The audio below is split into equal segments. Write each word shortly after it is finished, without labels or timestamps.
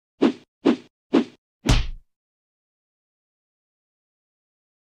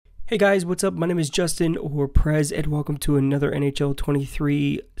Hey guys, what's up? My name is Justin or Prez, and welcome to another NHL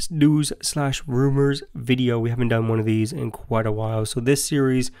 23 news/rumors video. We haven't done one of these in quite a while. So this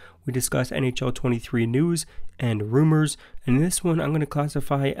series, we discuss NHL 23 news and rumors. And this one, I'm going to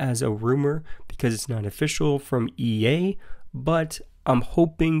classify as a rumor because it's not official from EA, but I'm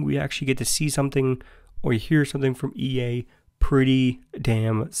hoping we actually get to see something or hear something from EA pretty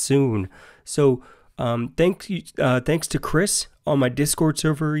damn soon. So thanks to Chris on my Discord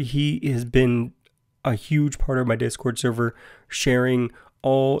server. He has been a huge part of my Discord server, sharing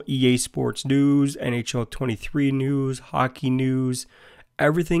all EA Sports news, NHL 23 news, hockey news,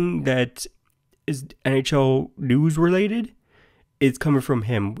 everything that is NHL news related. It's coming from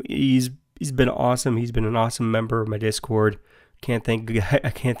him. He's been awesome. He's been an awesome member of my Discord. I can't thank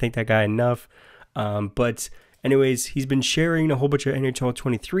that guy enough. But anyways, he's been sharing a whole bunch of NHL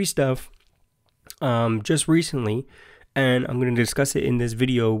 23 stuff just recently, and I'm going to discuss it in this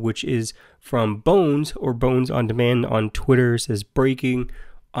video, which is from Bones, or Bones on Demand on Twitter. It says breaking.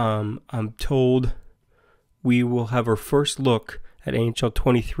 I'm told we will have our first look at NHL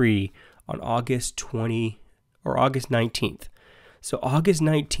 23 on August 19th. So August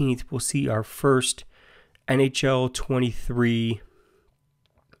 19th, we'll see our first NHL 23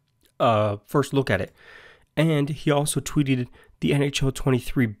 first look at it. And he also tweeted the NHL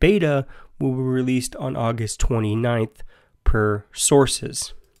 23 beta will be released on August 29th per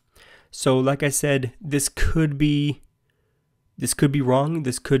sources. So like I said, this could be wrong,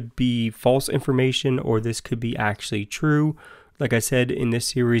 this could be false information, or this could be actually true. Like I said, in this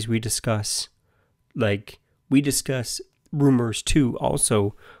series we discuss rumors too,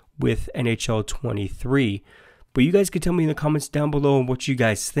 also with NHL 23. But you guys could tell me in the comments down below what you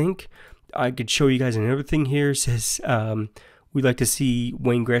guys think. I could show you guys another thing here. It says we'd like to see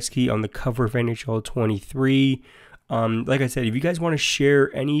Wayne Gretzky on the cover of NHL 23. Like I said, if you guys want to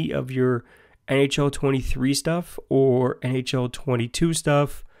share any of your NHL 23 stuff or NHL 22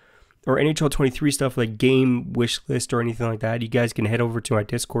 stuff or NHL 23 stuff like game wish list or anything like that, you guys can head over to my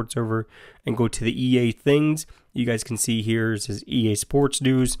Discord server and go to the EA things. You guys can see here it says EA Sports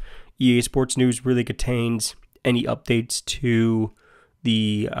News. EA Sports News really contains any updates to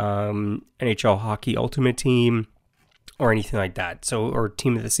the NHL Hockey Ultimate Team or anything like that, or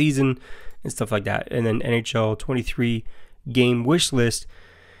team of the season and stuff like that. And then NHL 23 game wish list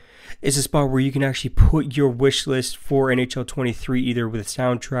is a spot where you can actually put your wish list for NHL 23 either with a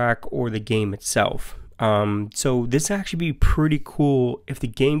soundtrack or the game itself. So this actually be pretty cool if the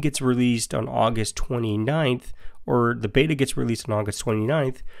game gets released on August 29th, or the beta gets released on August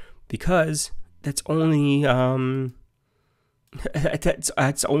 29th, because that's only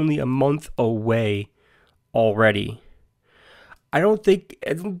that's only a month away already. I don't think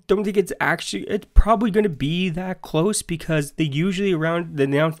it's probably going to be that close, because they usually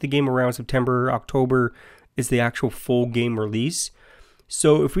announce the game around September, October is the actual full game release.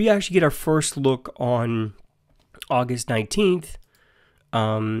 So if we actually get our first look on August 19th,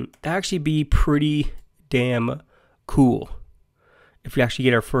 that actually be pretty damn cool. If we actually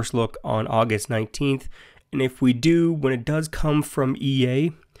get our first look on August 19th, and if we do, when it does come from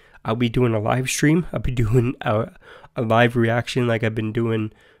EA, I'll be doing a live stream. I'll be doing a live reaction like I've been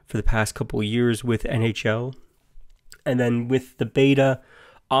doing for the past couple of years with NHL. And then with the beta,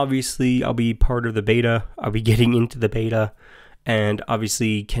 obviously I'll be part of the beta. I'll be getting into the beta, and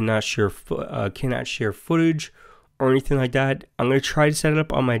obviously cannot share footage or anything like that. I'm going to try to set it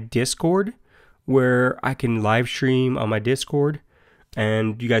up on my Discord where I can live stream on my Discord,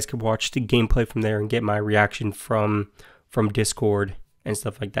 and you guys can watch the gameplay from there and get my reaction from Discord and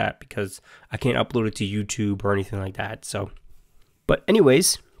stuff like that, because I can't upload it to YouTube or anything like that. So, but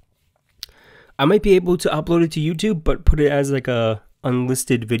anyways, I might be able to upload it to YouTube, but put it as like a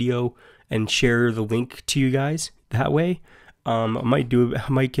unlisted video and share the link to you guys that way. I might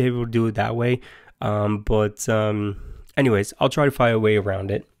be able to do it that way. Anyways, I'll try to find a way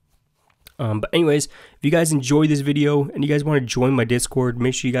around it. But anyways, if you guys enjoyed this video and you guys want to join my Discord,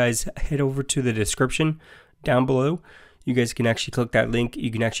 make sure you guys head over to the description down below. You guys can actually click that link.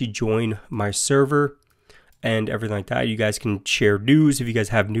 You can actually join my server and everything like that. You guys can share news if you guys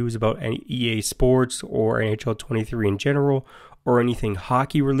have news about any EA Sports or NHL 23 in general, or anything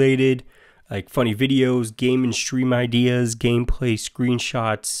hockey related, like funny videos, game and stream ideas, gameplay,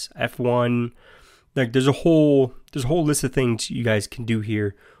 screenshots, F1. Like there's a whole list of things you guys can do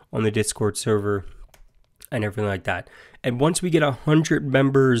here on the Discord server and everything like that. And once we get 100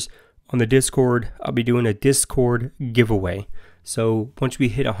 members on the Discord, I'll be doing a Discord giveaway. So once we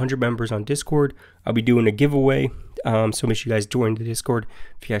hit 100 members on Discord, I'll be doing a giveaway. So make sure you guys join the Discord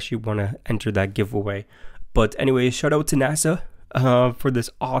if you actually want to enter that giveaway. But anyway, shout out to NASA for this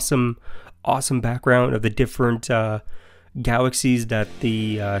awesome background of the different galaxies that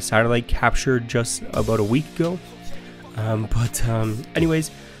the satellite captured just about a week ago.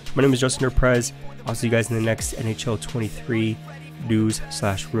 Anyways, my name is Justin or Prez. I'll see you guys in the next NHL 23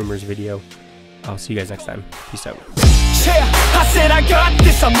 news/rumors video. I'll see you guys next time. Peace out. Yeah, I said I got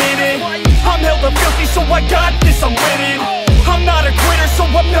this, I'm in it. I'm hella filthy, so I got this, I'm winning. I'm not a quitter, so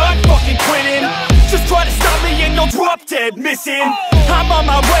I'm not fucking quitting. Just try to stop me and you'll drop dead missing. I'm on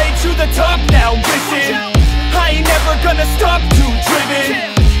my way to the top now, listen. I ain't never gonna stop, too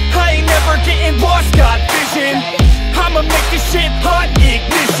driven. I ain't never getting lost, got vision. I'ma make this shit hot,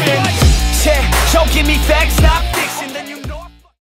 ignition. Yeah, y'all give me facts, not fiction.